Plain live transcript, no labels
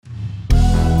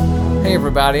Hey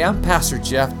everybody, I'm Pastor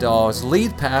Jeff Dawes,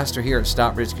 lead pastor here at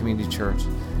Stockbridge Community Church.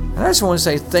 And I just want to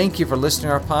say thank you for listening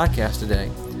to our podcast today.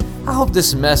 I hope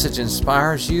this message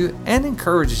inspires you and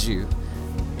encourages you.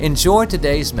 Enjoy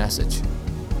today's message.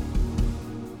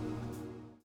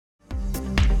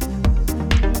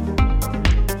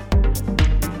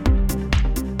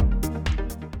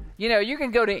 You know, you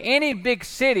can go to any big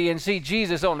city and see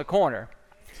Jesus on the corner.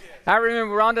 I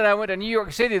remember, Rhonda and I went to New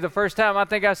York City the first time. I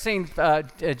think I seen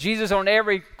Jesus on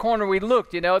every corner we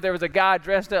looked. You know, there was a guy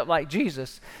dressed up like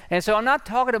Jesus. And so I'm not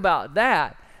talking about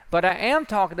that, but I am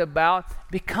talking about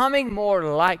becoming more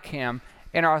like him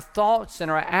in our thoughts and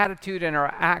our attitude and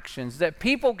our actions, that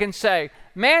people can say,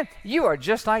 man, you are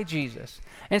just like Jesus.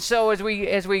 And so as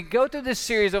we go through this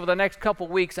series over the next couple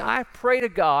weeks, I pray to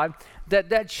God that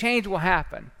that change will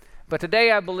happen. But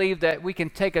today I believe that we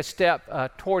can take a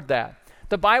step toward that.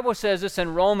 The Bible says this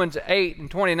in Romans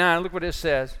 8:29. Look what it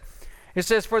says. It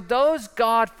says, for those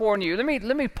God foreknew.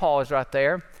 Let me pause right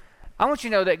there. I want you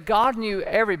to know that God knew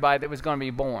everybody that was going to be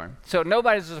born. So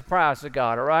nobody's a surprise to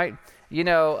God, all right? You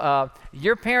know,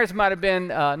 your parents might have been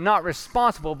not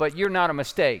responsible, but you're not a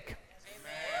mistake.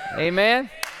 Amen?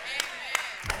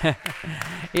 Amen?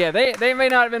 Yeah, they may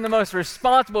not have been the most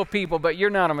responsible people, but you're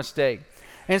not a mistake.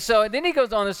 And so then he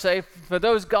goes on to say, for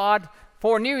those God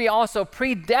foreknew, he also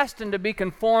predestined to be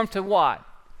conformed to what?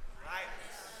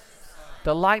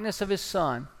 The likeness of his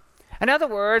Son. In other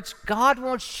words, God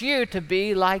wants you to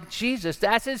be like Jesus.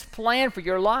 That's his plan for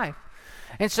your life.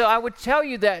 And so I would tell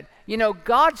you that, you know,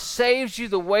 God saves you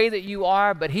the way that you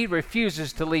are, but he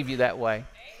refuses to leave you that way.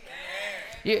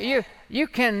 You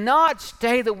cannot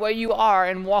stay the way you are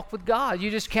and walk with God.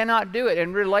 You just cannot do it.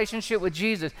 In relationship with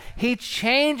Jesus, he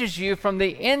changes you from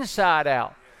the inside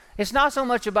out. It's not so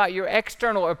much about your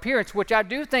external appearance, which I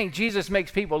do think Jesus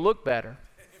makes people look better.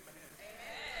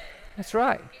 That's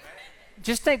right.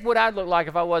 Just think what I'd look like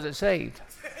if I wasn't saved.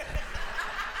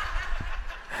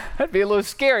 That'd be a little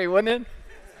scary, wouldn't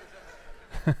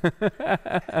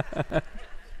it?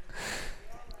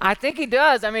 I think he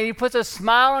does. I mean, he puts a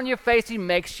smile on your face. He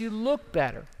makes you look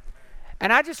better.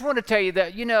 And I just want to tell you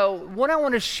that, you know, what I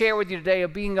want to share with you today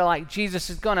of being like Jesus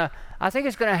is I think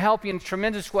it's going to help you in a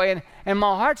tremendous way. And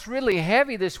my heart's really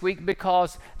heavy this week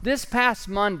because this past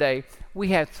Monday, we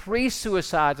had 3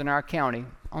 suicides in our county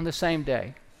on the same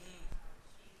day.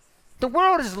 The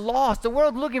world is lost. The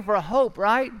world's looking for hope,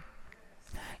 right?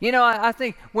 You know, I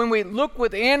think when we look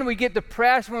within, we get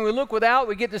depressed. When we look without,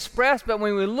 we get distressed. But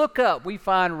when we look up, we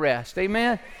find rest.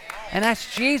 Amen? And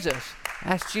that's Jesus.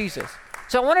 That's Jesus.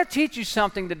 So I want to teach you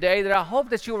something today that I hope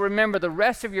that you'll remember the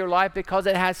rest of your life because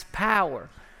it has power.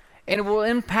 And it will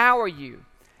empower you.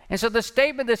 And so the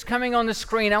statement that's coming on the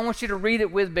screen, I want you to read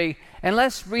it with me. And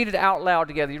let's read it out loud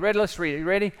together. You ready? Let's read it. You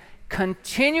ready?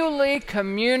 Continually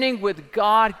communing with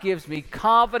God gives me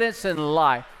confidence in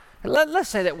life. Let's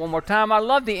say that one more time. I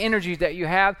love the energy that you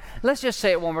have. Let's just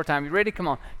say it one more time. You ready? Come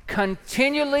on.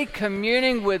 Continually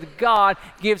communing with God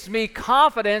gives me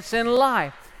confidence in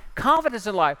life. Confidence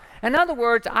in life. In other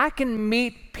words, I can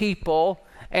meet people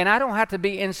and I don't have to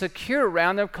be insecure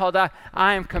around them because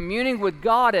I am communing with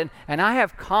God and I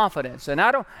have confidence. And I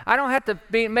don't have to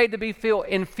be made to feel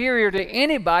inferior to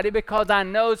anybody because I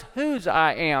know whose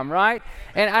I am, right?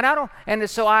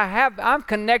 I'm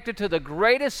connected to the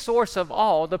greatest source of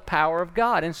all, the power of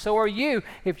God. And so are you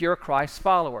if you're a Christ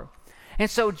follower. And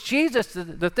so Jesus,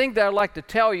 the thing that I'd like to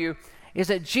tell you is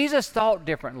that Jesus thought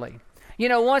differently. You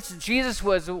know, once Jesus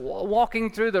was walking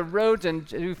through the roads, and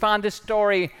we find this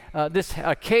story, this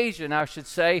occasion, I should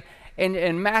say,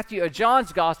 in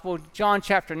John's Gospel, John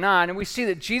chapter 9, and we see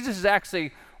that Jesus is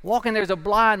actually walking. There's a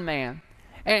blind man.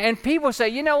 And people say,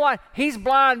 you know what? He's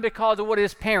blind because of what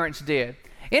his parents did.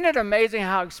 Isn't it amazing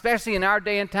how, especially in our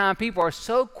day and time, people are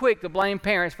so quick to blame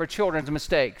parents for children's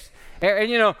mistakes? And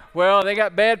you know, well, they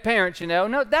got bad parents, you know.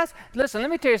 No, listen, let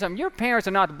me tell you something. Your parents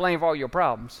are not to blame for all your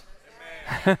problems.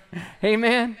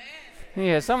 Amen?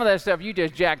 Yeah, some of that stuff you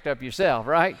just jacked up yourself,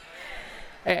 right?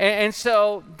 And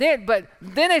so then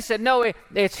they said, no,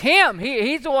 it's him.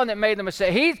 He's the one that made the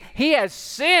mistake. He has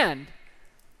sinned.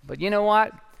 But you know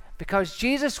what? Because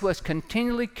Jesus was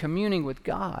continually communing with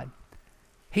God,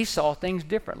 he saw things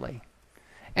differently.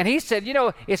 And he said, you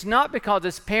know, it's not because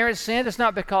his parents sinned. It's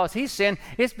not because he sinned.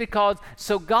 It's because,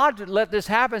 so God let this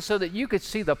happen so that you could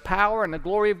see the power and the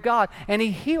glory of God. And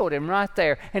he healed him right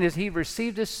there. And as he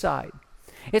received his sight.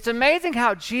 It's amazing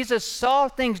how Jesus saw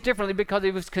things differently because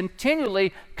he was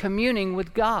continually communing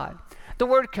with God. The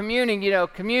word communing,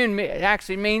 commune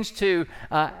actually means to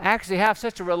actually have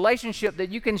such a relationship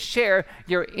that you can share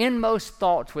your inmost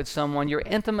thoughts with someone, your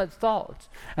intimate thoughts.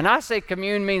 And I say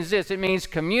commune means this. It means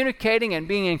communicating and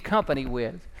being in company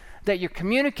with. that you're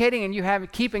communicating and you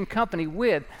have keeping company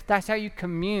with. That's how you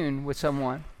commune with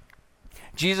someone.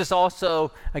 Jesus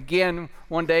also, again,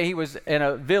 one day he was in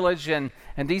a village and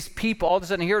these people, all of a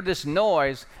sudden he heard this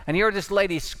noise and he heard this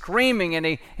lady screaming and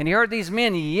he heard these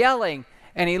men yelling.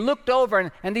 And he looked over,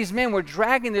 and these men were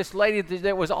dragging this lady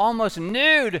that was almost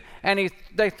nude, and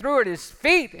they threw her at his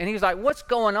feet. And he was like, what's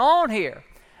going on here?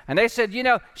 And they said,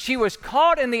 she was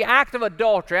caught in the act of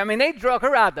adultery. I mean, they drug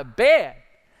her out of the bed,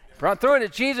 threw her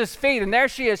at Jesus' feet, and there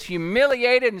she is,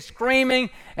 humiliated and screaming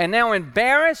and now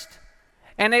embarrassed.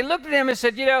 And they looked at him and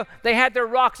said, they had their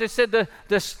rocks. They said,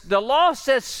 the law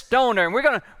says stone her, and we're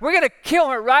gonna kill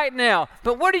her right now.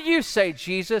 But what do you say,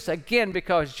 Jesus? Again,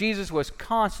 because Jesus was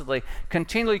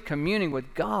continually communing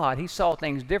with God, he saw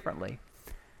things differently.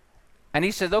 And he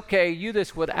said, okay, you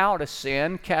this without a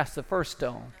sin, cast the first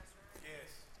stone.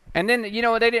 And then, they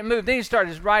didn't move. Then he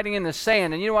started writing in the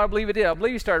sand. And you know what I believe he did? I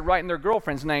believe he started writing their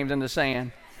girlfriends' names in the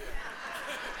sand.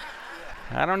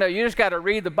 I don't know. You just got to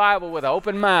read the Bible with an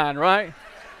open mind, right?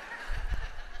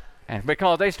 And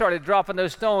because they started dropping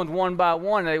those stones one by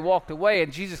one, and they walked away.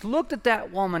 And Jesus looked at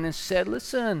that woman and said,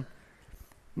 listen,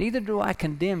 neither do I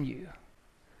condemn you,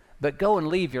 but go and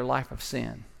leave your life of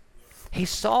sin. He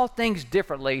saw things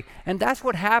differently, and that's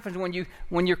what happens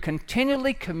when you're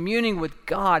continually communing with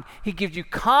God. He gives you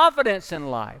confidence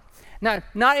in life. Now,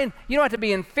 you don't have to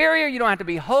be inferior, you don't have to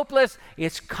be hopeless.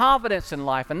 It's confidence in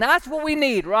life, and that's what we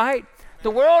need, right?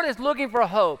 The world is looking for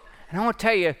hope, and I want to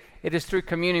tell you, it is through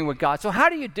communing with God. So how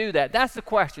do you do that? That's the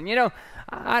question.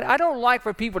 I don't like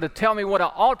for people to tell me what I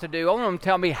ought to do. I want them to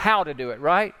tell me how to do it,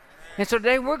 right? And so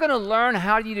today we're going to learn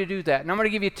how you do that. And I'm going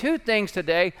to give you 2 things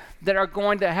today that are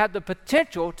going to have the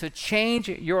potential to change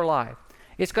your life.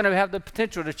 It's going to have the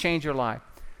potential to change your life.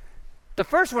 The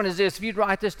first one is this. If you'd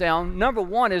write this down, number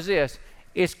 1 is this,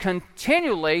 is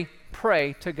continually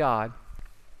pray to God.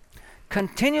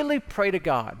 Continually pray to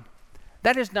God.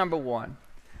 That is number 1.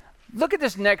 Look at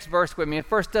this next verse with me in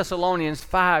 1 Thessalonians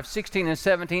 5, 16 and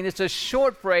 17. It's a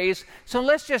short phrase, so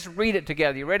let's just read it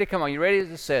together. You ready? Come on, you ready?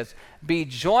 It says, be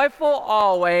joyful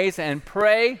always and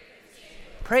pray.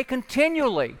 Pray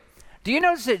continually. Do you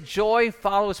notice that joy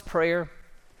follows prayer?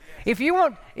 If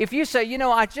you say,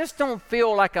 I just don't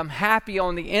feel like I'm happy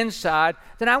on the inside,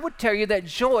 then I would tell you that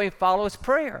joy follows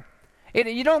prayer.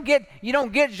 You don't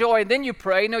get joy and then you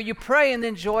pray. No, you pray and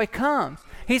then joy comes.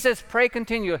 He says, pray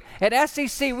continually. At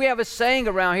SCC, we have a saying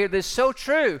around here that's so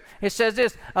true. It says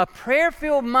this, a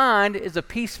prayer-filled mind is a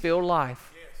peace-filled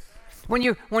life. Yes. When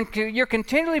you're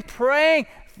continually praying,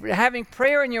 having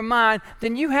prayer in your mind,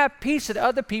 then you have peace that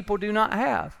other people do not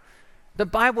have. The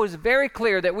Bible is very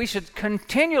clear that we should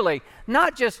continually,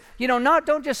 don't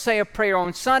just say a prayer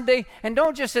on Sunday, and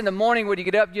don't just in the morning when you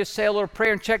get up, just say a little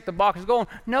prayer and check the box and go on.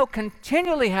 No,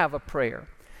 continually have a prayer.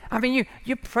 I mean,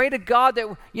 you pray to God that,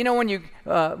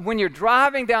 when you're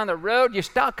driving down the road, you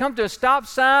come to a stop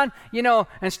sign,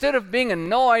 instead of being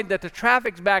annoyed that the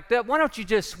traffic's backed up, why don't you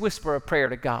just whisper a prayer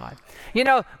to God?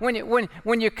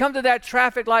 When you come to that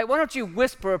traffic light, why don't you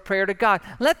whisper a prayer to God?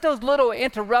 Let those little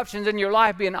interruptions in your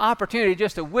life be an opportunity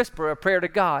just to whisper a prayer to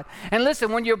God. And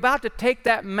listen, when you're about to take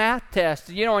that math test,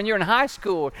 and you're in high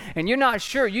school and you're not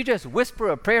sure, you just whisper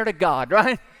a prayer to God,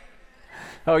 right?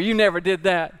 Oh, you never did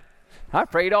that. I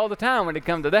prayed all the time when it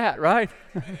come to that, right?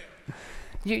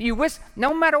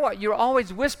 No matter what, you're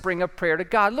always whispering a prayer to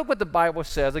God. Look what the Bible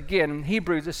says. Again, in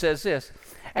Hebrews it says this.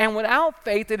 And without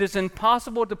faith it is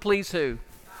impossible to please who?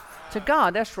 To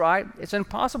God, that's right. It's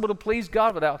impossible to please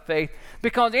God without faith,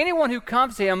 because anyone who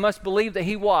comes to him must believe that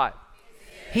he what?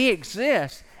 He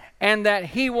exists, and that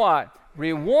he what?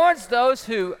 Rewards those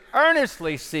who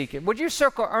earnestly seek it. Would you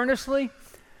circle earnestly?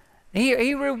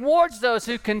 He rewards those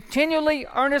who continually,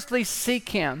 earnestly seek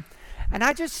him. And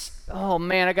I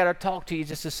got to talk to you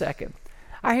just a second.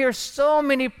 I hear so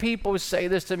many people say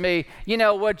this to me,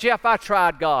 well, Jeff, I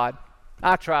tried God.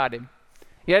 I tried him.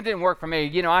 Yeah, it didn't work for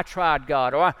me. I tried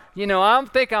God. Or, I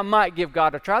think I might give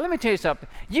God a try. Let me tell you something.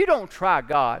 You don't try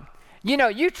God.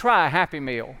 You try a Happy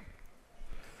Meal.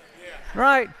 Yeah.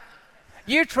 Right?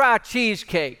 You try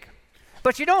cheesecake.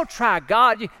 But you don't try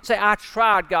God. You say, I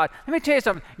tried God. Let me tell you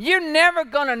something. You're never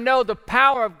going to know the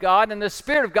power of God and the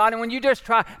Spirit of God. And when you just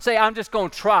say, I'm just going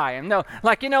to try Him. No,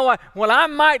 you know what? Well, I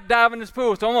might dive in this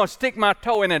pool, so I'm going to stick my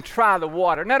toe in and try the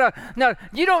water. No.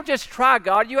 You don't just try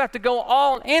God. You have to go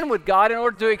all in with God in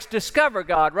order to discover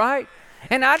God, right?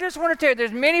 And I just want to tell you,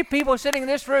 there's many people sitting in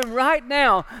this room right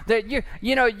now that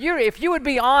if you would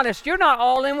be honest, you're not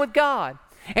all in with God.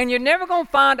 And you're never going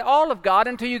to find all of God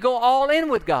until you go all in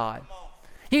with God.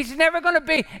 He's never going to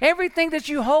be everything that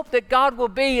you hope that God will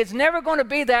be. It's never going to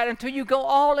be that until you go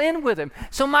all in with him.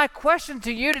 So my question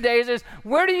to you today is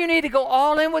where do you need to go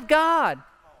all in with God?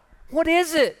 What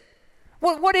is it?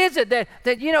 What is it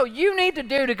that you need to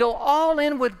do to go all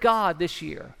in with God this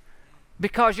year?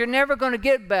 Because you're never going to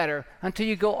get better until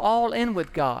you go all in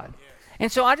with God.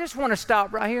 And so I just want to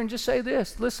stop right here and just say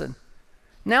this. Listen,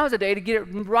 now is the day to get it.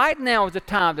 Right now is the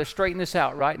time to straighten this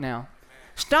out right now.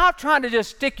 Stop trying to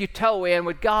just stick your toe in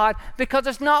with God because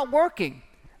it's not working.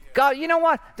 God, you know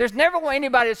what? There's never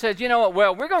anybody that says, you know what,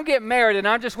 well, we're going to get married and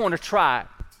I just want to try it.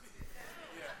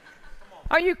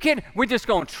 Are you kidding? We're just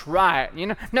going to try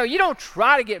it. No, you don't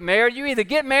try to get married. You either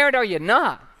get married or you're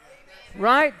not.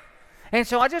 Right? And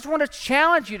so I just want to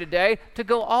challenge you today to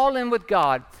go all in with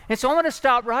God. And so I'm going to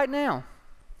stop right now.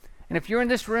 And if you're in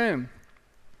this room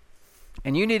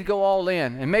and you need to go all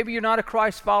in, and maybe you're not a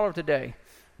Christ follower today,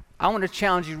 I want to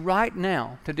challenge you right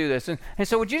now to do this. And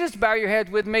so would you just bow your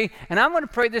heads with me? And I'm going to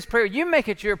pray this prayer. You make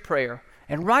it your prayer.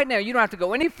 And right now, you don't have to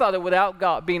go any further without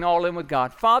God being all in with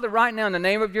God. Father, right now, in the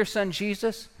name of your Son,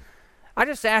 Jesus, I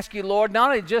just ask you, Lord,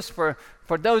 not only just for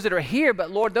those that are here,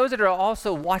 but, Lord, those that are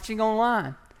also watching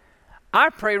online. I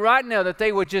pray right now that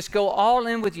they would just go all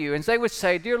in with you. And they would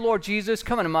say, dear Lord Jesus,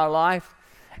 come into my life.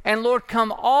 And, Lord,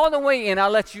 come all the way in.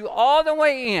 I'll let you all the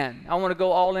way in. I want to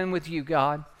go all in with you,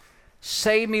 God.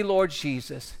 Save me, Lord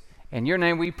Jesus. In your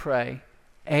name we pray.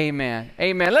 Amen.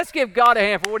 Amen. Let's give God a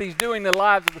hand for what he's doing in the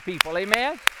lives of the people.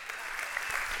 Amen.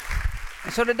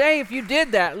 And so today, if you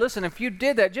did that, listen, if you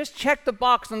did that, just check the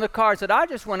box on the card that I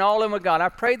just went all in with God. I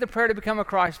prayed the prayer to become a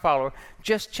Christ follower.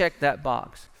 Just check that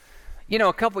box.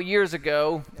 A couple years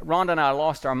ago, Rhonda and I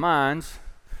lost our minds.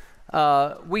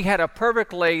 We had a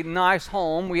perfectly nice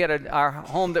home. We had our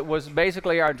home that was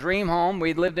basically our dream home.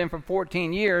 We'd lived in for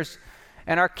 14 years.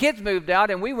 And our kids moved out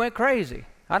and we went crazy.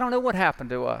 I don't know what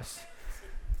happened to us.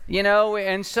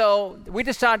 And so we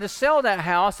decided to sell that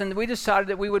house and we decided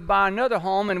that we would buy another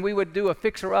home and we would do a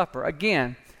fixer-upper.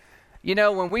 Again,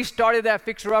 when we started that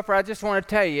fixer-upper, I just want to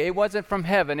tell you, it wasn't from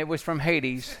heaven, it was from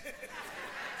Hades.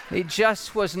 It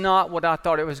just was not what I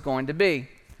thought it was going to be.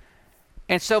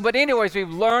 And so, but anyways, we've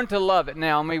learned to love it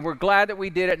now. I mean, we're glad that we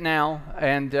did it now.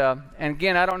 And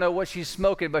again, I don't know what she's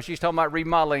smoking, but she's talking about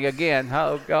remodeling again.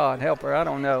 Oh, God, help her. I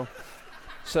don't know.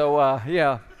 So,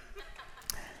 yeah.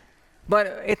 But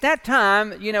at that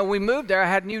time, we moved there. I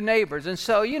had new neighbors. And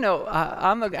so,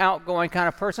 I'm an outgoing kind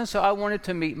of person, so I wanted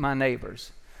to meet my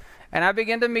neighbors. And I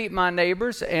began to meet my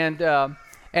neighbors, and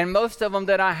most of them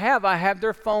that I have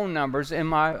their phone numbers in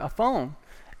my phone.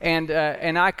 And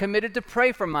I committed to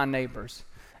pray for my neighbors.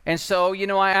 And so,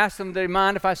 I asked them, do they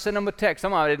mind if I send them a text?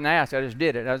 Some of them I didn't ask, I just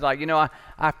did it. I was like,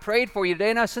 I prayed for you today,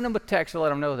 and I sent them a text to let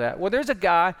them know that. Well, there's a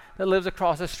guy that lives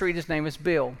across the street. His name is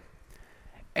Bill.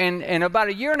 And about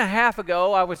a year and a half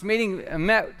ago, I was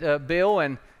met Bill,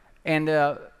 and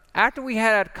after we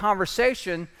had a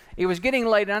conversation, it was getting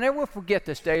late, and I never will forget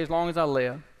this day as long as I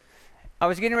live. I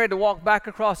was getting ready to walk back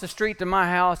across the street to my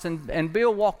house, and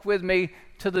Bill walked with me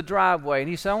to the driveway, and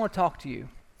he said, I want to talk to you.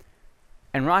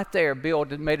 And right there, Bill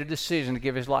made a decision to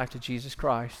give his life to Jesus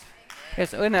Christ.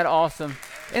 Isn't that awesome?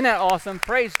 Isn't that awesome?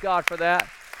 Praise God for that.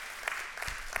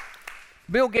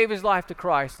 Bill gave his life to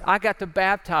Christ. I got to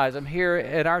baptize him here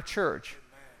at our church.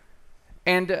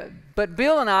 But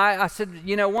Bill and I said,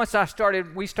 once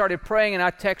we started praying, and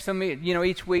I texted him,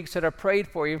 each week, said, I prayed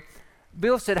for you.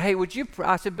 Bill said, hey, would you pray?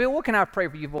 I said, Bill, what can I pray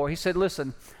for you for? He said,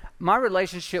 listen, my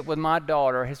relationship with my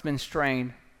daughter has been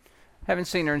strained. Haven't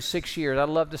seen her in 6 years. I'd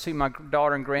love to see my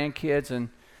daughter and grandkids, and,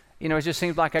 it just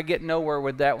seems like I get nowhere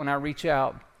with that when I reach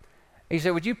out. He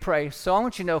said, would you pray? So I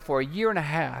want you to know for a year and a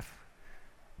half,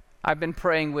 I've been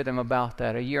praying with him about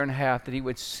that, a year and a half, that he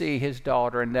would see his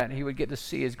daughter and that he would get to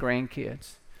see his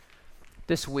grandkids.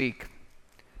 This week,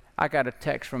 I got a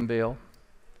text from Bill.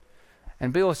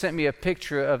 And Bill sent me a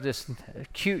picture of this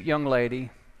cute young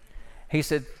lady. He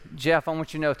said, Jeff, I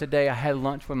want you to know today I had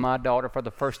lunch with my daughter for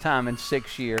the first time in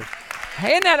 6 years.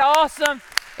 Isn't that awesome?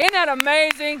 Isn't that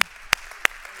amazing?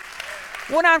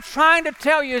 What I'm trying to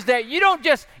tell you is that you don't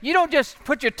just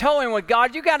put your toe in with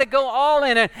God. You got to go all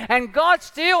in, and God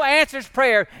still answers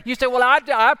prayer. You say, well,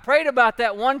 I prayed about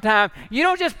that one time. You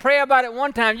don't just pray about it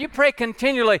one time. You pray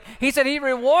continually. He said he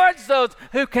rewards those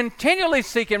who continually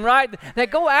seek him, right?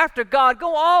 That go after God.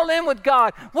 Go all in with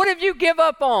God. What have you give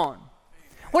up on?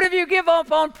 What have you give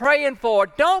up on praying for?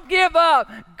 Don't give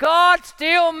up. God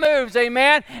still moves,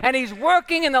 amen? And he's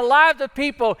working in the lives of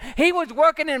people. He was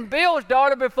working in Bill's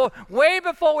daughter way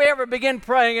before we ever began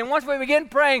praying. And once we began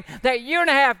praying, that year and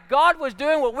a half, God was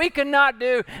doing what we could not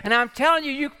do. And I'm telling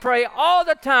you, you pray all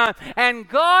the time, and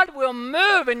God will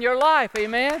move in your life,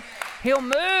 amen? He'll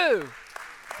move.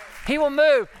 He will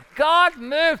move. God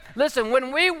moves. Listen,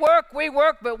 when we work,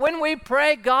 but when we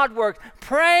pray, God works.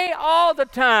 Pray all the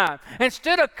time.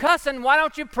 Instead of cussing, why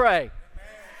don't you pray? Amen.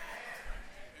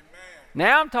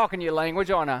 Now I'm talking your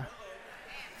language, aren't I?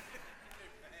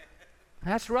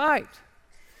 That's right.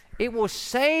 It will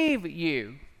save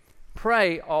you.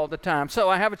 Pray all the time. So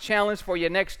I have a challenge for you.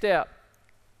 Next step.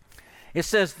 It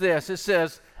says this. It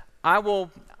says, I will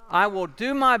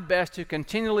do my best to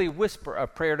continually whisper a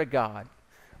prayer to God.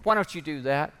 Why don't you do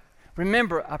that?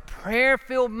 Remember, a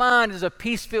prayer-filled mind is a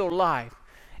peace-filled life.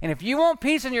 And if you want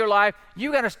peace in your life,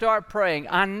 you got to start praying.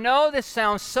 I know this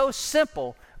sounds so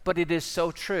simple, but it is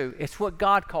so true. It's what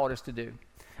God called us to do.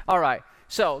 All right.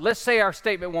 So let's say our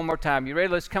statement one more time. You ready?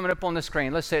 Let's come up on the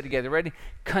screen. Let's say it together. Ready?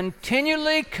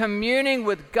 Continually communing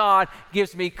with God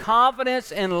gives me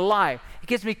confidence in life. It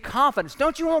gives me confidence.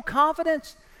 Don't you want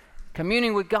confidence?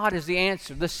 Communing with God is the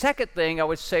answer. The second thing I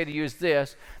would say to you is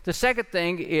this. The second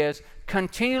thing is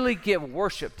continually give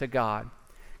worship to God.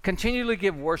 Continually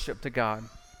give worship to God.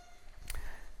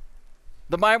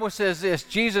 The Bible says this.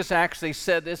 Jesus actually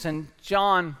said this in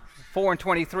John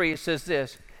 4:23. It says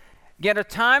this. Yet a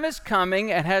time is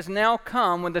coming and has now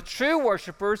come when the true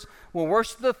worshipers will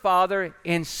worship the Father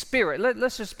in spirit.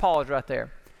 Let's just pause right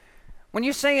there. When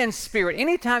you say in spirit,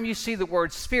 anytime you see the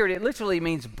word spirit, it literally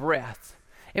means breath.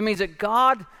 It means that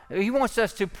God, He wants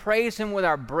us to praise Him with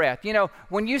our breath. You know,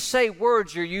 when you say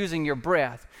words, you're using your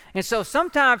breath. And so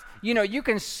sometimes, you know, you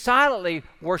can silently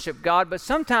worship God, but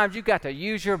sometimes you got to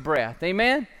use your breath.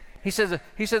 Amen? He said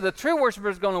the true worshiper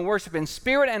is going to worship in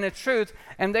spirit and in truth,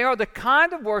 and they are the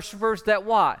kind of worshipers that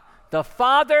what? The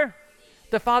Father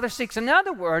seeks. In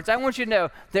other words, I want you to know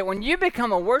that when you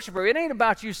become a worshiper, it ain't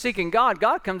about you seeking God.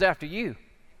 God comes after you.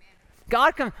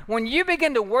 When you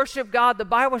begin to worship God, the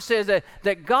Bible says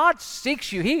that God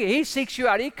seeks you. He seeks you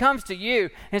out. He comes to you.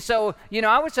 And so, you know,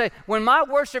 I would say when my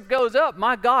worship goes up,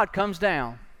 my God comes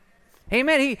down.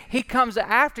 Amen. He comes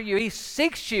after you. He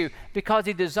seeks you because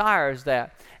He desires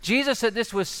that. Jesus said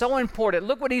this was so important.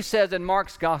 Look what He says in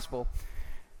Mark's gospel.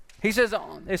 It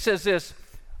says this,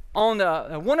 one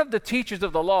of the teachers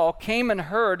of the law came and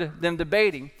heard them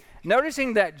debating.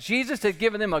 Noticing that Jesus had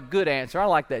given them a good answer. I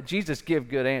like that. Jesus gives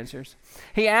good answers.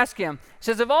 He asked him,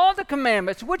 says, of all the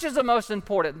commandments, which is the most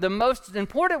important? The most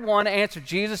important one, answered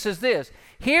Jesus, is this.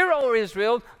 Hear, O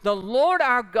Israel, the Lord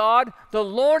our God, the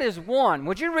Lord is one.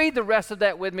 Would you read the rest of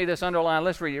that with me, this underline?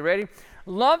 Let's read it. Ready?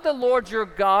 Love the Lord your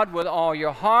God with all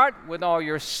your heart, with all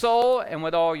your soul, and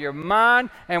with all your mind,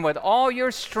 and with all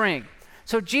your strength.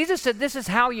 So Jesus said this is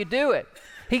how you do it.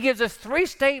 He gives us 3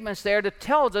 statements there that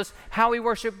tells us how we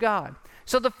worship God.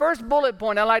 So the first bullet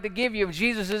point I'd like to give you of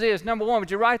Jesus is this. Number 1,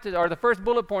 would you write this? Or the first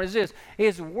bullet point is this.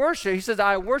 Is worship. He says,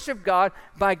 I worship God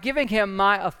by giving Him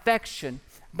my affection.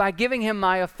 By giving Him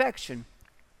my affection.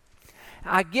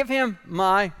 I give Him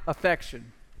my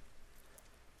affection.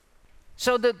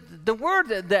 So the word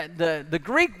the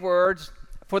Greek words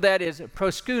for that is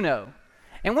proskuno.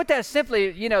 And what that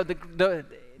simply, you know, the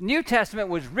New Testament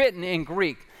was written in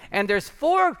Greek. And there's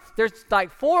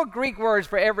like 4 Greek words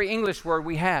for every English word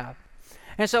we have.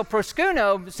 And so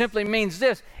proskuno simply means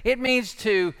this. It means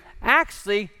to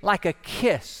actually like a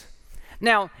kiss.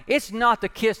 Now, it's not the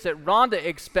kiss that Rhonda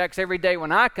expects every day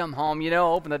when I come home, you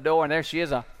know, open the door and there she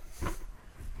is.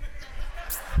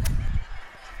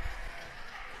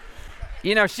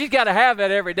 You know, she's got to have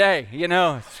that every day, you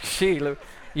know.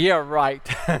 Yeah, right.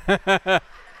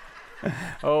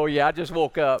 Oh, yeah, I just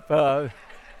woke up.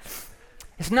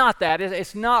 It's not that.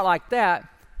 It's not like that.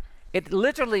 It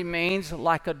literally means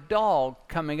like a dog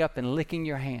coming up and licking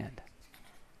your hand.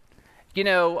 You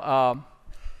know,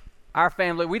 our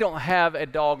family, we don't have a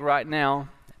dog right now,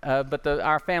 but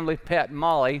our family pet,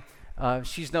 Molly,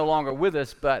 she's no longer with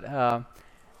us, but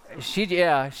she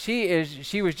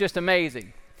was just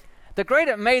amazing. The great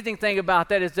amazing thing about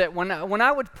that is that when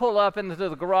I would pull up into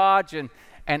the garage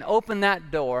and open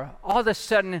that door, all of a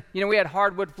sudden, you know, we had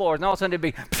hardwood floors, and all of a sudden it'd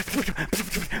be,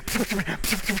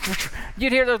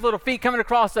 you'd hear those little feet coming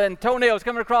across and toenails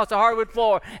coming across the hardwood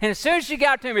floor. And as soon as she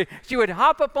got to me, she would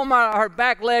hop up on her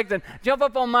back legs and jump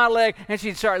up on my leg, and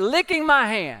she'd start licking my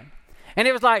hand. And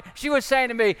it was like she was saying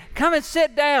to me, come and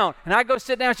sit down. And I'd go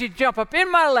sit down, she'd jump up in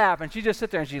my lap, and she'd just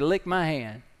sit there and she'd lick my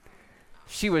hand.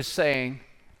 She was saying,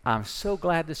 I'm so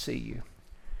glad to see you.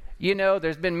 You know,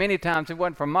 there's been many times it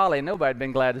wasn't for Molly, nobody'd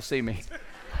been glad to see me.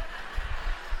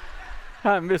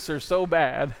 I miss her so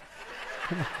bad.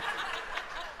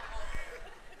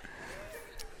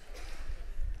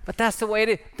 But that's the way it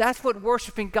is. That's what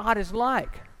worshiping God is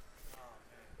like.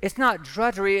 It's not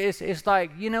drudgery. It's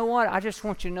like, you know what? I just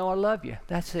want you to know I love you.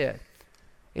 That's it.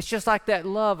 It's just like that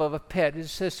love of a pet.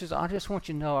 It's just, I just want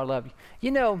you to know I love you.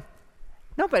 You know,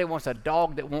 Nobody wants a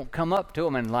dog that won't come up to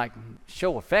them and like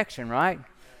show affection, right?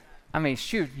 I mean,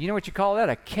 shoot, you know what you call that?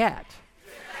 A cat.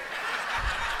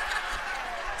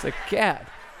 It's a cat.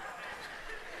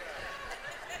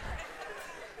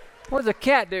 What does a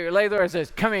cat do? Lay there and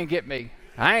says, come here and get me.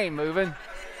 I ain't moving.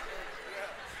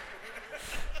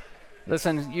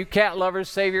 Listen, you cat lovers,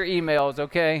 save your emails,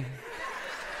 okay?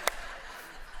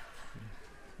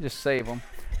 Just save them.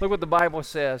 Look what the Bible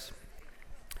says.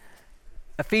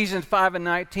 Ephesians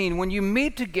 5:19. When you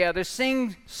meet together,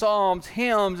 sing psalms,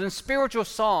 hymns, and spiritual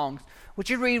songs. Would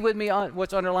you read with me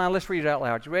what's underlined? Let's read it out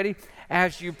loud. You ready?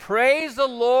 As you praise the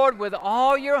Lord with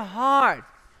all your heart.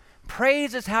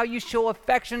 Praise is how you show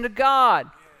affection to God.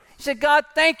 You say, God,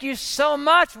 thank you so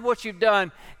much for what you've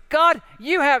done. God,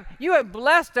 you have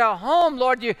blessed our home,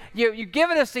 Lord. You've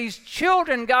given us these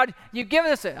children, God. You've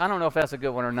given us, I don't know if that's a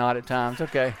good one or not at times.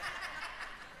 Okay.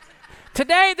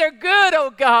 Today they're good, oh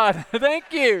God. Thank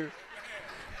you.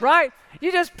 Right? You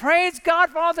just praise God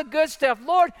for all the good stuff.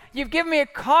 Lord, you've given me a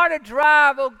car to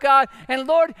drive, oh God. And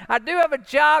Lord, I do have a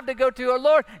job to go to. Oh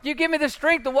Lord, you give me the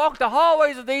strength to walk the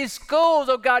hallways of these schools,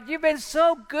 oh God. You've been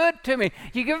so good to me.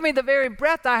 You've given me the very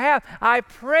breath I have. I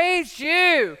praise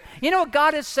you. You know what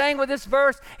God is saying with this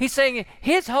verse? He's saying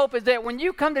his hope is that when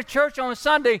you come to church on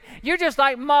Sunday, you're just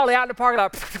like Molly out in the parking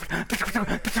lot.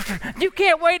 You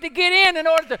can't wait to get in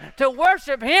order to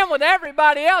worship him with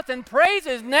everybody else and praise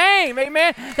his name.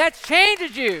 Amen. That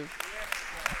changes you.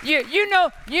 You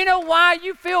know why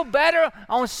you feel better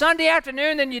on Sunday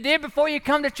afternoon than you did before you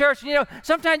come to church. You know,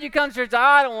 sometimes you come to church, oh,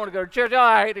 I don't want to go to church. Oh,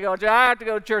 I hate to go to church. I have to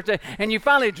go to church. And you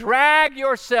finally drag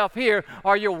yourself here,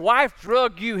 or your wife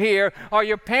drug you here, or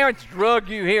your parents drug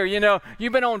you here. You know,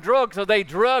 you've been on drugs, so they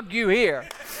drug you here.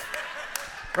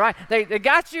 Right? They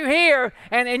got you here,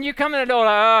 and you come in the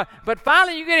door, but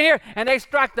finally you get here, and they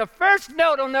strike the first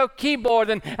note on their keyboard,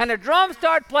 and the drums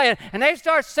start playing, and they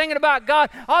start singing about God.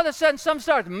 All of a sudden, something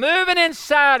starts moving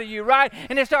inside of you, right?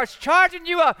 And it starts charging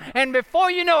you up, and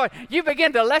before you know it, you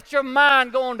begin to let your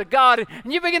mind go on to God,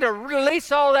 and you begin to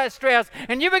release all that stress,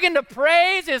 and you begin to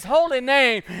praise his holy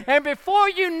name, and before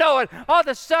you know it, all of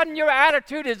a sudden your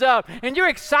attitude is up, and you're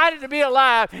excited to be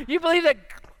alive. You believe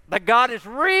that God is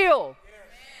real.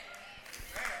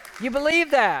 You believe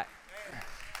that.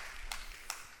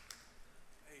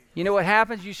 You know what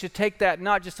happens? You should take that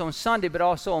not just on Sunday, but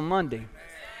also on Monday.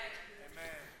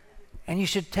 And you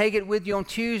should take it with you on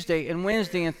Tuesday and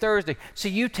Wednesday and Thursday. So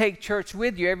you take church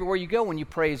with you everywhere you go when you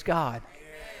praise God.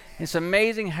 It's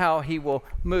amazing how he will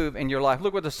move in your life.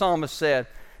 Look what the psalmist said.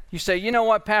 You say, you know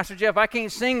what, Pastor Jeff, I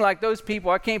can't sing like those people.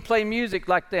 I can't play music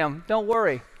like them. Don't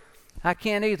worry. I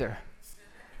can't either.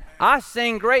 I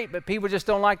sing great, but people just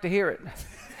don't like to hear it.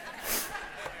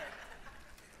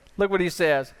 Look what he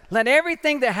says. Let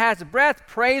everything that has breath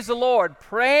praise the Lord.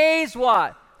 Praise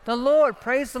what? The Lord.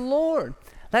 Praise the Lord.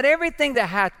 Let everything that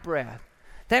hath breath.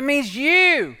 That means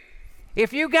you.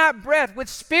 If you got breath with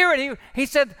spirit, he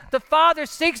said, the Father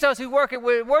seeks those who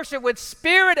worship with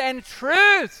spirit and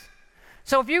truth.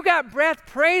 So if you got breath,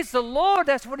 praise the Lord.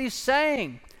 That's what he's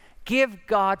saying. Give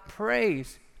God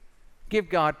praise. Give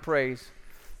God praise.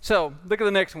 So look at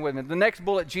the next one with me. The next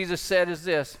bullet Jesus said is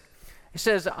this. He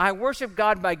says, I worship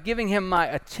God by giving him my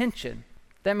attention.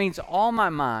 That means all my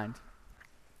mind,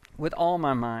 with all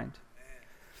my mind.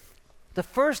 The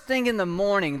first thing in the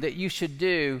morning that you should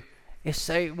do is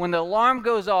say, when the alarm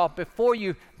goes off, before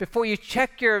you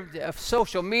check your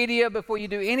social media, before you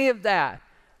do any of that,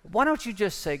 why don't you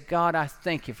just say, God, I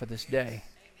thank you for this day.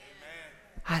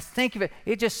 I thank you.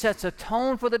 It just sets a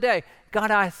tone for the day. God,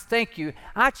 I thank you.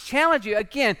 I challenge you,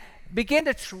 again, begin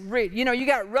to, you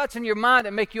got ruts in your mind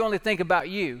that make you only think about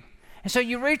you. And so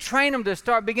you retrain them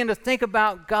to begin to think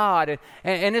about God.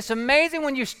 And it's amazing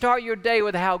when you start your day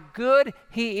with how good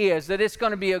he is, that it's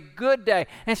going to be a good day.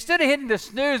 Instead of hitting the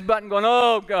snooze button going,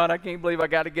 oh, God, I can't believe I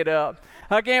got to get up.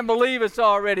 I can't believe it's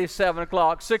already 7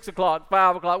 o'clock, 6 o'clock,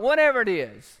 5 o'clock, whatever it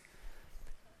is.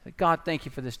 God, thank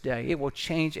you for this day. It will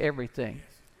change everything.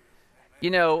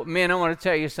 You know, men, I want to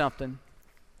tell you something.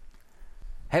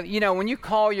 When you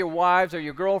call your wives or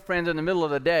your girlfriends in the middle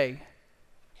of the day,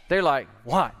 they're like,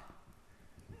 what?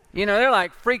 They're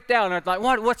like freaked out. And they're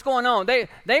like, what's going on?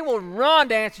 They will run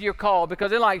to answer your call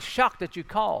because they're like shocked that you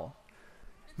call.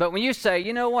 But when you say,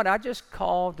 you know what, I just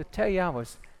called to tell you I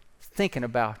was thinking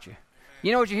about you.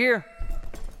 You know what you hear?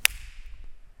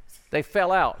 They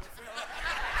fell out.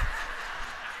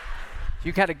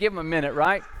 You got to give them a minute,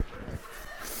 right?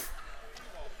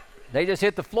 They just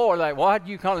hit the floor like, what?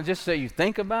 You call it just say you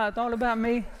thought about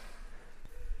me?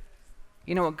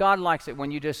 You know what? God likes it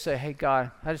when you just say, hey,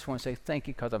 God, I just want to say thank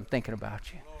you because I'm thinking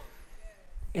about you.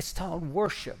 It's called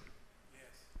worship.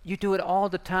 You do it all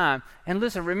the time. And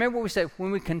listen, remember what we said,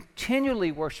 when we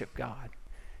continually worship God,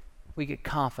 we get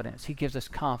confidence. He gives us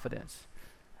confidence.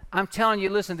 I'm telling you,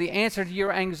 listen, the answer to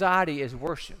your anxiety is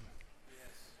worship.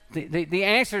 The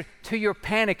answer to your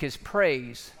panic is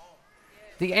praise.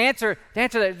 The answer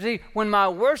to that, see, when my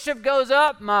worship goes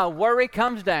up, my worry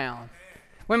comes down.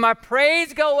 When my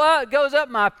praise goes up,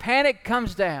 my panic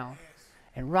comes down.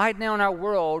 And right now in our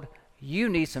world, you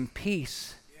need some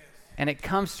peace. And it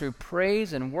comes through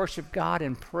praise and worship God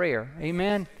in prayer.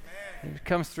 Amen? It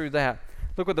comes through that.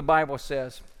 Look what the Bible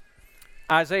says.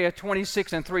 Isaiah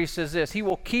 26:3 says this, He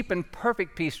will keep in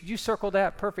perfect peace. Would you circle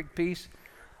that, perfect peace?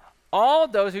 All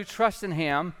those who trust in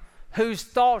Him, whose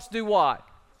thoughts do what?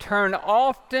 Turn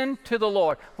often to the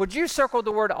Lord. Would you circle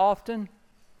the word often?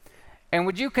 And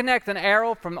would you connect an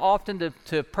arrow from often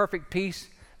to perfect peace?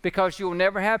 Because you will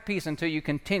never have peace until you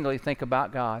continually think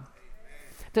about God.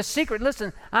 The secret,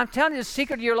 listen, I'm telling you, the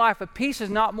secret of your life of peace is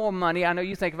not more money. I know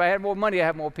you think if I had more money, I'd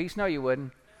have more peace. No, you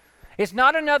wouldn't. It's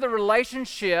not another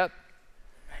relationship.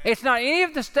 It's not any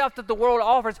of the stuff that the world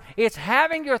offers. It's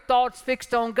having your thoughts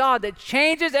fixed on God that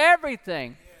changes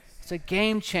everything. It's a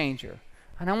game changer.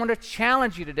 And I want to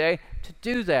challenge you today to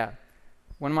do that.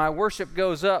 When my worship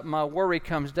goes up, my worry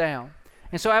comes down.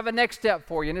 And so I have a next step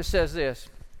for you, and it says this.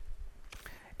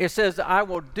 It says, I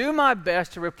will do my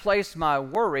best to replace my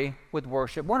worry with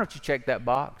worship. Why don't you check that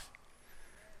box?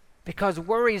 Because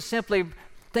worry is simply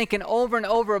thinking over and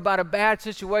over about a bad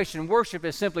situation. Worship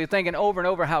is simply thinking over and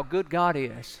over how good God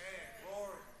is.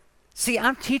 See,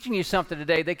 I'm teaching you something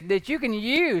today that you can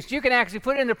use. You can actually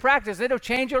put it into practice. It'll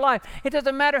change your life. It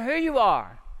doesn't matter who you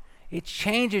are. It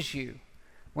changes you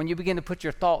when you begin to put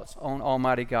your thoughts on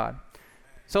Almighty God.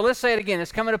 So let's say it again.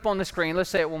 It's coming up on the screen. Let's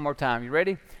say it one more time. You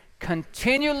ready?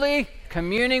 Continually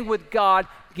communing with God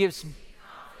gives me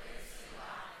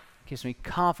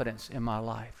confidence in my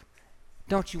life.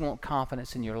 Don't you want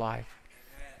confidence in your life?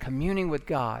 Communing with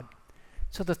God.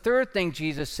 So the third thing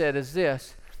Jesus said is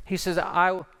this. He says,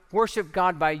 I worship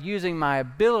God by using my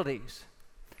abilities.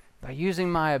 By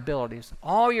using my abilities.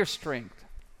 All your strength.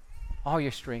 All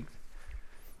your strength.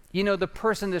 You know, the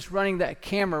person that's running that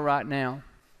camera right now,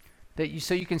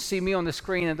 so you can see me on the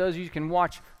screen, and those of you can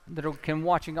watch that are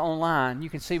watching online, you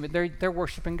can see, but they're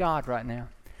worshiping God right now.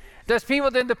 There's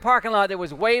people in the parking lot that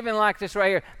was waving like this right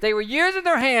here. They were using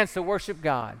their hands to worship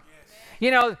God. Yes.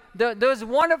 You know, those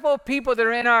wonderful people that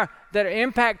are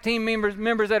impact team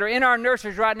members that are in our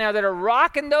nurseries right now that are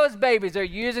rocking those babies, they're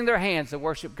using their hands to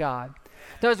worship God.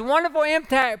 Those wonderful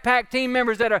impact team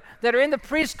members that are in the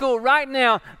preschool right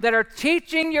now that are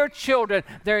teaching your children,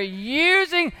 they're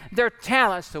using their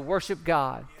talents to worship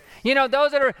God. You know,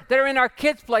 those that are in our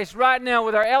kids' place right now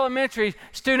with our elementary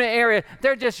student area,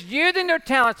 they're just using their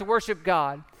talents to worship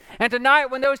God. And tonight,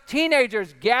 when those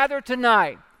teenagers gather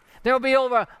tonight, there will be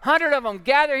over 100 of them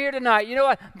gather here tonight. You know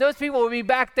what? Those people will be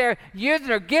back there using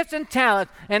their gifts and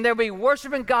talents, and they'll be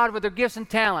worshiping God with their gifts and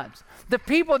talents. The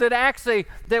people that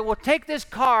will take this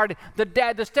card,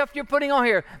 the stuff you're putting on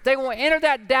here, they will enter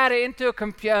that data into a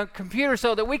computer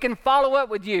so that we can follow up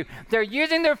with you. They're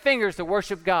using their fingers to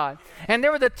worship God. And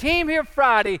there was a team here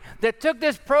Friday that took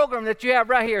this program that you have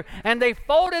right here, and they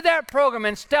folded that program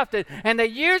and stuffed it, and they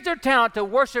used their talent to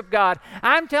worship God.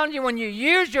 I'm telling you, when you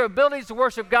use your abilities to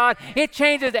worship God, it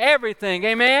changes everything.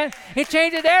 Amen? It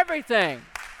changes everything.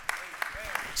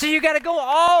 So you got to go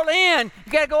all in.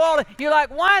 You got to go all in. You're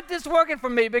like, why is this working for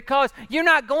me? Because you're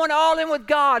not going all in with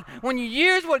God. When you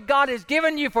use what God has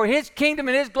given you for His kingdom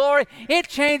and His glory, it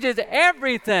changes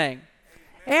everything.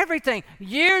 Everything.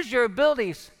 Use your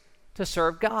abilities to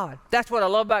serve God. That's what I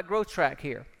love about Growth Track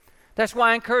here. That's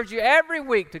why I encourage you every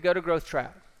week to go to Growth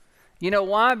Track. You know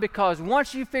why? Because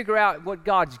once you figure out what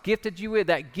God's gifted you with,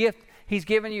 that gift He's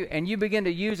given you, and you begin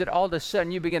to use it, all of a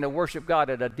sudden you begin to worship God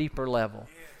at a deeper level.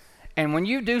 And when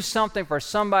you do something for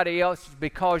somebody else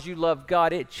because you love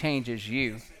God, it changes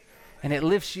you. And it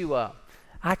lifts you up.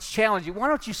 I challenge you, why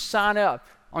don't you sign up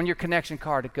on your connection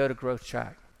card to go to Growth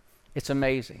Track? It's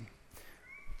amazing.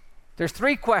 There's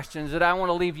 3 questions that I want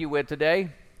to leave you with today.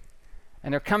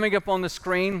 And they're coming up on the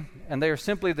screen, and they are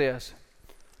simply this.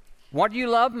 What do you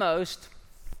love most?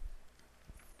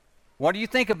 What do you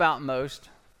think about most?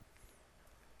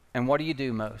 And what do you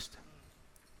do most?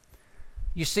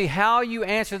 You see, how you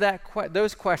answer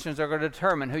those questions are going to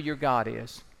determine who your God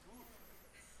is.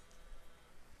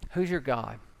 Who's your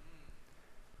God?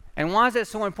 And why is that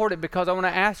so important? Because I want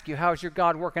to ask you, how is your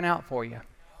God working out for you?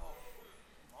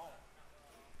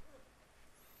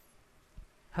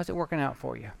 How's it working out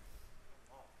for you?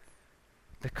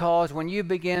 Because when you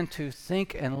begin to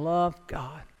think and love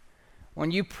God,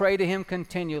 when you pray to Him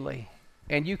continually,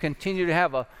 and you continue to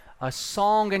have a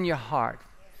song in your heart,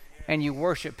 and you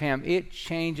worship Him, it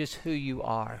changes who you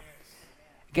are.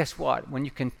 Guess what? When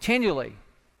you continually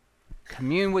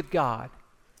commune with God,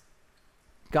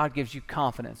 God gives you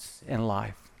confidence in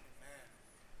life.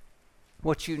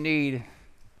 What you need,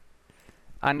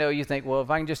 I know you think, well, if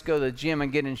I can just go to the gym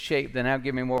and get in shape, then that'll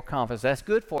give me more confidence. That's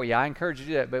good for you. I encourage you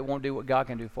to do that, but it won't do what God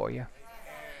can do for you.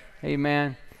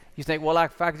 Amen. You think, well,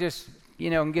 if I could just,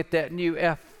 and get that new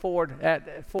Ford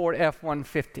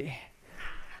F-150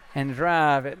 and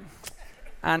drive it,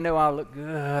 I know I'll look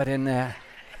good in that.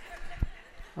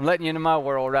 I'm letting you into my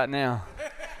world right now.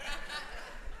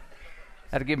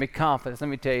 That'll give me confidence. Let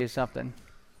me tell you something.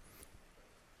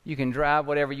 You can drive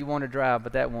whatever you want to drive,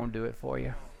 but that won't do it for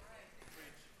you.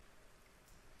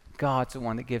 God's the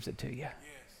one that gives it to you.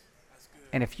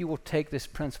 And if you will take this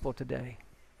principle today,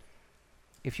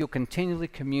 if you'll continually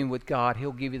commune with God,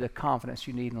 He'll give you the confidence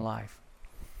you need in life.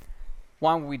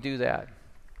 Why would we do that?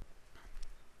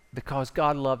 Because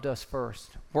God loved us first.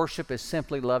 Worship is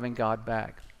simply loving God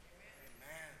back.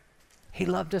 He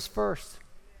loved us first.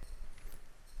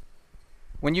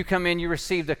 When you come in, you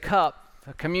receive the cup,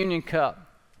 a communion cup.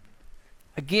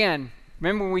 Again,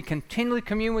 remember when we continually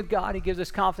commune with God, He gives us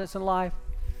confidence in life?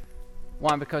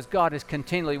 Why? Because God is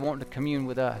continually wanting to commune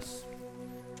with us.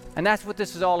 And that's what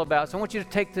this is all about. So I want you to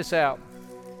take this out.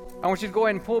 I want you to go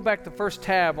ahead and pull back the first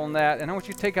tab on that, and I want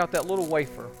you to take out that little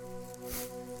wafer.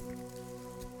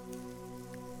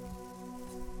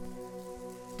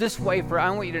 This wafer, I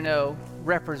want you to know,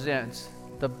 represents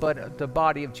the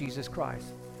body of Jesus Christ.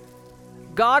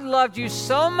 God loved you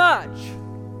so much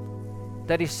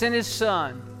that He sent His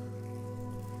Son,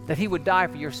 that He would die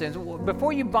for your sins.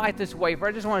 Before you bite this wafer,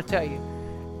 I just want to tell you,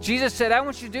 Jesus said, I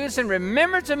want you to do this in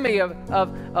remembrance of me,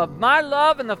 of my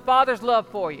love and the Father's love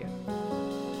for you.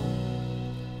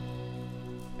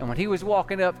 And when He was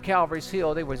walking up Calvary's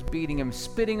hill, they was beating Him,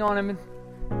 spitting on Him.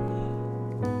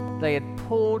 They had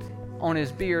pulled on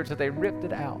His beard, so they ripped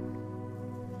it out.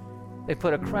 They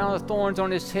put a crown of thorns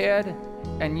on His head,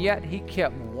 and yet He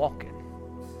kept walking.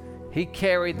 He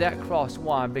carried that cross.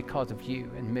 Why? Because of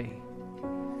you and me.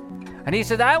 And He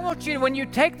said, I want you, when you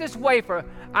take this wafer,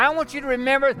 I want you to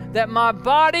remember that my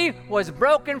body was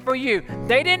broken for you.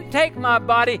 They didn't take my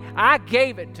body, I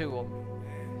gave it to them.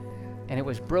 And it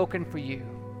was broken for you.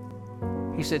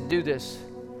 He said, do this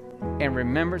in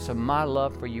remembrance of my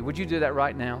love for you. Would you do that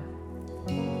right now?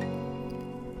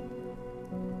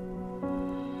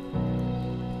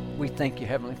 We thank you,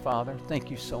 Heavenly Father.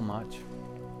 Thank you so much.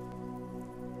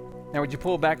 Now, would you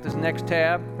pull back this next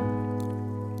tab?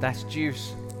 That's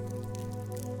juice.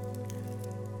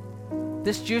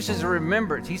 This juice is a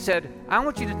remembrance. He said, I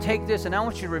want you to take this and I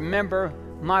want you to remember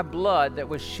my blood that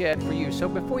was shed for you. So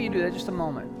before you do that, just a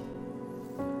moment.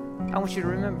 I want you to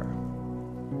remember.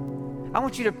 I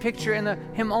want you to picture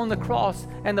Him on the cross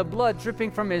and the blood dripping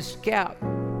from His scalp.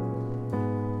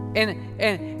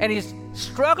 And He's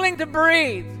struggling to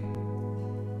breathe.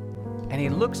 And He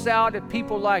looks out at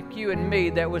people like you and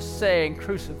me that was saying,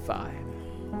 crucify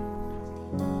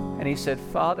Him. And He said,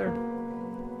 Father,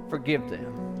 forgive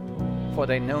them, for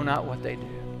they know not what they do.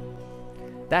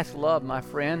 That's love, my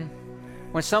friend.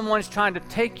 When someone's trying to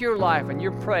take your life and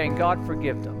you're praying, God,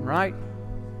 forgive them, right?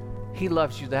 He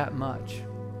loves you that much.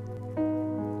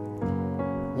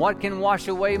 What can wash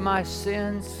away my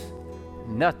sins?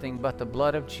 Nothing but the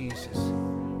blood of Jesus.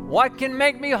 What can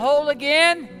make me whole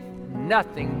again?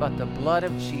 Nothing but the blood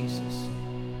of Jesus.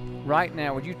 Right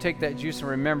now, would you take that juice and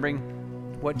remembering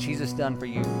what Jesus done for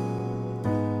you?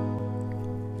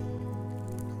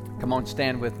 Come on,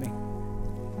 stand with me.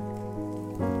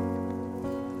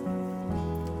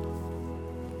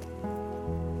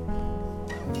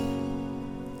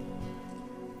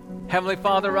 Heavenly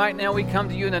Father, right now we come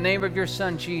to you in the name of your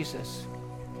Son, Jesus.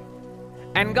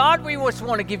 And God, we just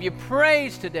want to give you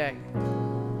praise today.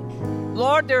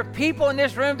 Lord, there are people in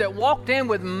this room that walked in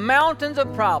with mountains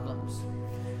of problems.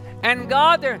 And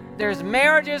God, there's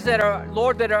marriages that are,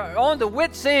 Lord, that are on the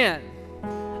wit's end.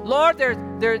 Lord,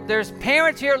 there's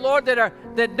parents here, Lord,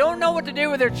 that don't know what to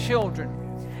do with their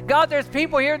children. God, there's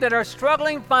people here that are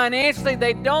struggling financially.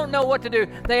 They don't know what to do.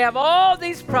 They have all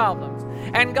these problems.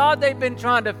 And God, they've been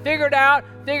trying to figure it out,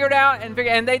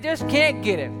 and they just can't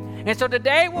get it. And so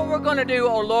today what we're going to do,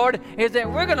 oh Lord, is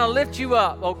that we're going to lift you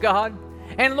up, oh God.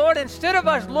 And Lord, instead of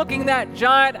us looking that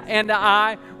giant in the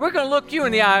eye, we're going to look you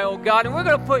in the eye, oh God, and we're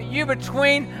going to put you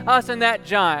between us and that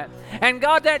giant. And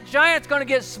God, that giant's going to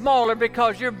get smaller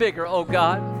because you're bigger, oh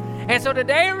God. And so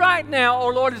today, right now, oh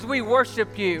Lord, as we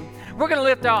worship you, We're going to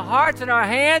lift our hearts and our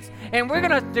hands, and we're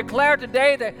going to declare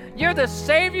today that you're the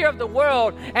Savior of the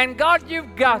world. And God,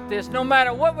 you've got this no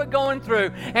matter what we're going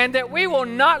through. And that we will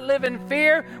not live in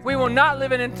fear. We will not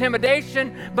live in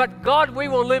intimidation. But God, we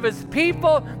will live as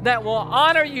people that will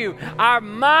honor you. Our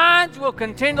minds will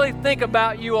continually think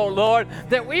about you, O Lord,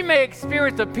 that we may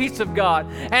experience the peace of God.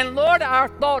 And Lord, our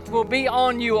thoughts will be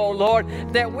on you, O Lord,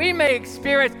 that we may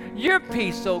experience your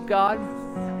peace, O God.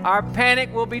 Our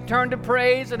panic will be turned to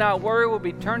praise and our worry will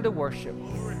be turned to worship.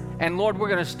 And Lord, we're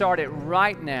going to start it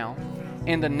right now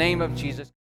in the name of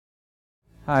Jesus.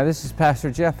 Hi, this is Pastor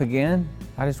Jeff again.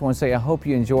 I just want to say I hope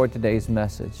you enjoyed today's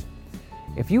message.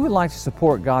 If you would like to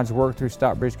support God's work through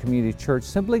Stockbridge Community Church,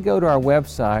 simply go to our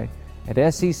website at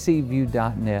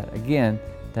sccview.net. Again,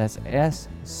 that's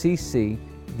sccview.net,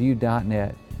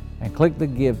 and click the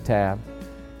Give tab.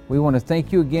 We want to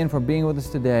thank you again for being with us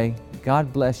today.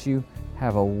 God bless you.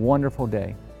 Have a wonderful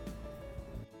day.